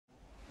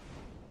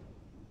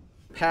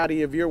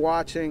Patty, if you're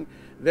watching,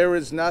 there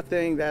is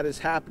nothing that is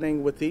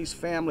happening with these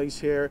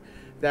families here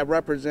that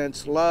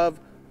represents love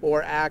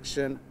or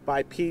action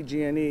by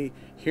PG&E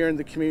here in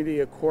the community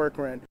of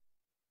Corcoran.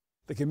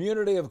 The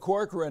community of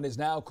Corcoran is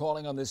now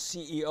calling on the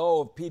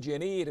CEO of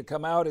PG&E to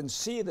come out and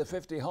see the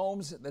 50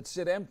 homes that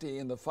sit empty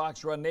in the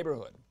Fox Run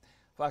neighborhood.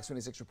 Fox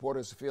 26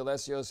 reporter Sophia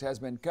Lesios has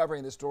been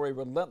covering the story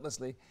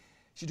relentlessly.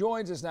 She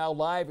joins us now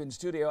live in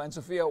studio. And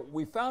Sophia,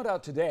 we found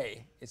out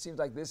today, it seems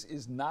like this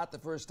is not the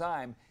first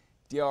time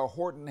D.R.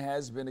 Horton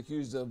has been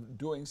accused of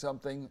doing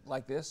something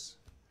like this.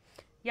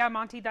 Yeah,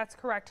 Monty, that's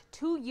correct.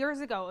 2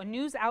 years ago, a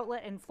news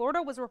outlet in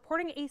Florida was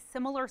reporting a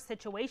similar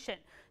situation.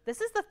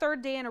 This is the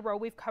third day in a row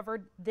we've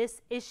covered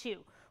this issue,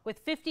 with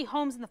 50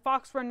 homes in the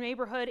Fox Run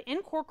neighborhood in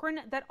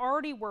Corcoran that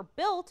already were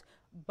built,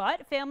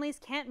 but families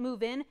can't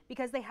move in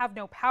because they have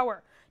no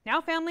power.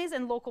 Now families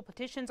and local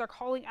petitions are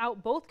calling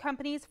out both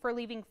companies for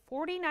leaving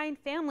 49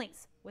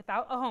 families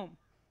without a home.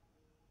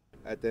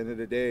 At the end of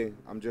the day,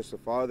 I'm just a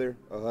father,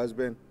 a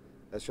husband,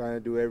 that's trying to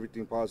do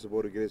everything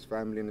possible to get his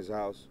family in his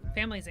house.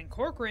 Families in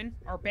Corcoran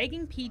are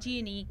begging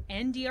PG&E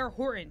and D.R.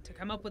 Horton to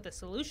come up with a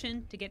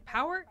solution to get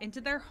power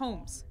into their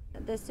homes.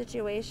 This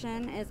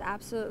situation is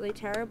absolutely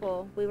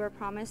terrible. We were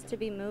promised to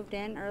be moved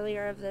in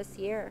earlier of this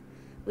year.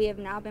 We have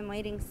now been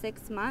waiting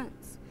 6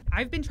 months.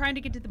 I've been trying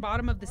to get to the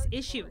bottom of this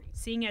issue,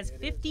 seeing as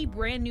 50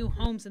 brand new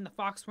homes in the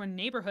Fox Run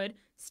neighborhood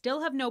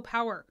still have no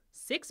power,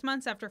 6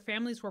 months after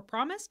families were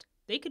promised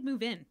they could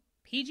move in.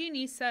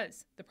 PG&E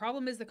says the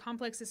problem is the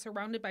complex is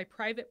surrounded by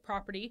private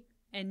property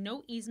and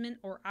no easement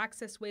or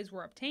access ways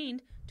were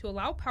obtained to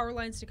allow power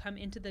lines to come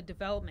into the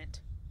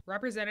development.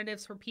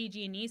 Representatives for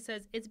PG&E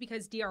says it's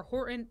because D.R.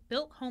 Horton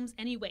built homes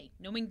anyway,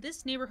 knowing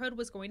this neighborhood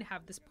was going to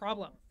have this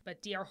problem.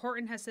 But D.R.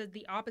 Horton has said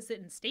the opposite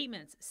in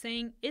statements,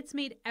 saying it's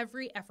made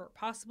every effort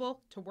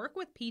possible to work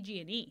with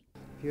PG&E.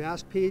 If you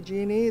ask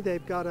PG&E,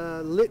 they've got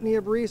a litany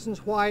of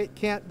reasons why it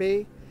can't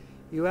be.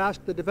 You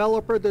ask the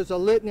developer, there's a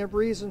litany of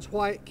reasons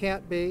why it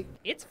can't be.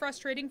 It's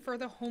frustrating for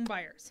the home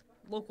buyers,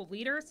 local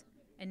leaders,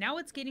 and now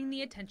it's getting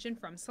the attention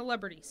from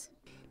celebrities.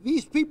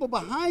 These people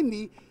behind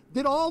me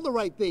did all the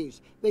right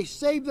things. They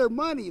saved their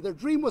money. Their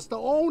dream was to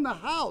own a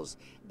house.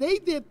 They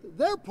did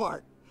their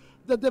part.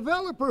 The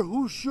developer,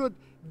 who should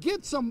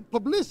get some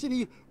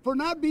publicity for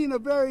not being a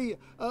very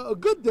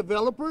good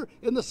developer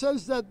in the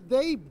sense that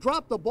they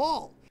dropped the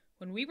ball.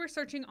 When we were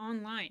searching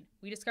online,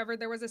 we discovered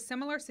there was a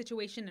similar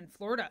situation in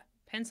Florida.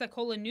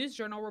 Pensacola News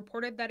Journal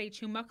reported that a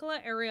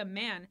Chumucala area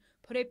man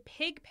put a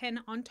pig pen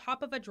on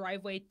top of a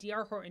driveway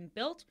D.R. Horton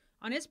built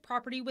on his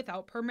property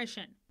without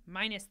permission.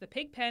 Minus the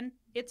pig pen,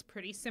 it's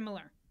pretty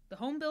similar. The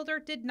home builder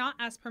did not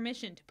ask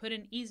permission to put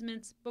in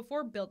easements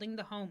before building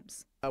the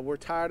homes. We're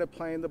tired of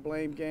playing the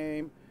blame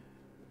game,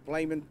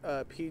 blaming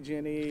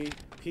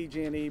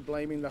PG&E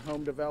blaming the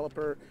home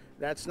developer.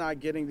 That's not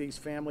getting these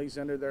families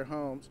into their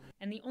homes.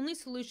 And the only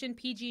solution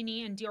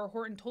PG&E and D.R.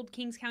 Horton told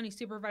Kings County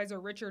Supervisor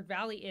Richard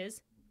Valley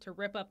is to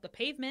rip up the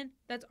pavement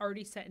that's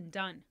already set and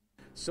done.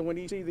 So when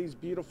you see these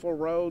beautiful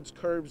roads,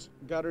 curbs,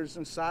 gutters,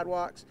 and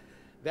sidewalks,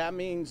 that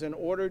means in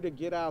order to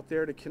get out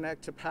there to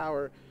connect to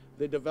power,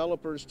 the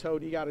developers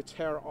told you got to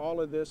tear all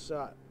of this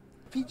up.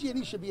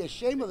 PG&E should be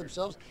ashamed of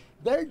themselves.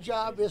 Their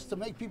job is to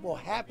make people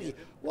happy.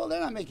 Well, they're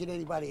not making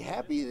anybody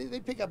happy. They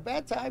pick a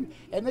bad time,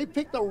 and they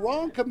pick the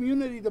wrong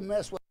community to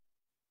mess with.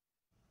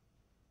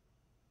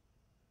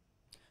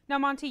 Now,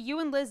 Monty, you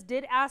and Liz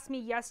did ask me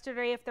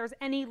yesterday if there's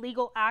any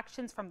legal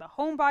actions from the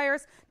home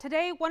buyers.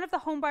 Today, one of the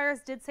home buyers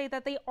did say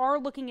that they are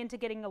looking into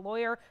getting a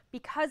lawyer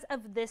because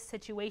of this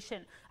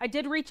situation. I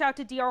did reach out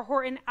to D.R.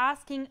 Horton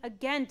asking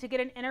again to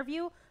get an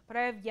interview, but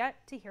I have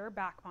yet to hear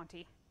back,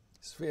 Monty.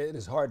 It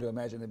is hard to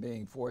imagine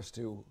being forced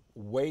to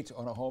wait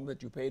on a home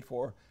that you paid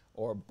for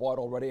or bought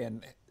already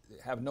and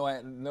have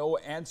no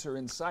answer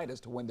in sight as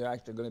to when they're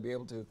actually going to be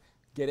able to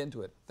get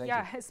into it. Thank you.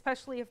 Yeah,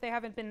 especially if they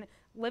haven't been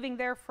living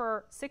there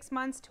for 6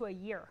 months to a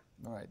year.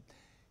 All right.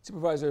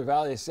 Supervisor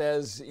Valley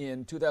says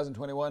in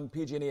 2021,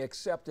 PG&E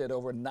accepted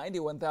over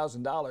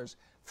 $91,000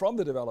 from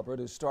the developer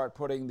to start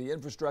putting the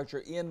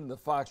infrastructure in the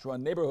Fox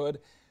Run neighborhood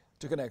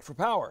to connect for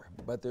power,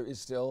 but there is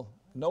still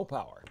no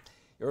power.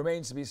 It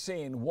remains to be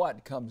seen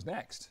what comes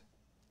next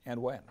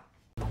and when.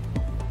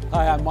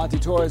 Hi, I'm Monty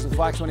Torres with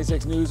Fox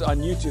 26 News on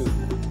YouTube.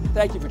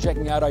 Thank you for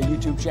checking out our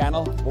YouTube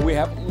channel, where we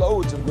have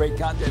loads of great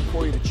content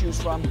for you to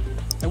choose from.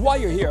 And while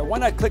you're here, why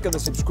not click on the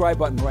subscribe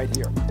button right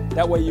here?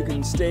 That way you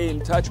can stay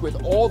in touch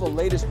with all the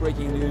latest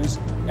breaking news,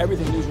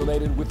 everything news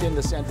related within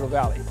the Central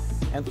Valley.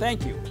 And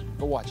thank you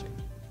for watching.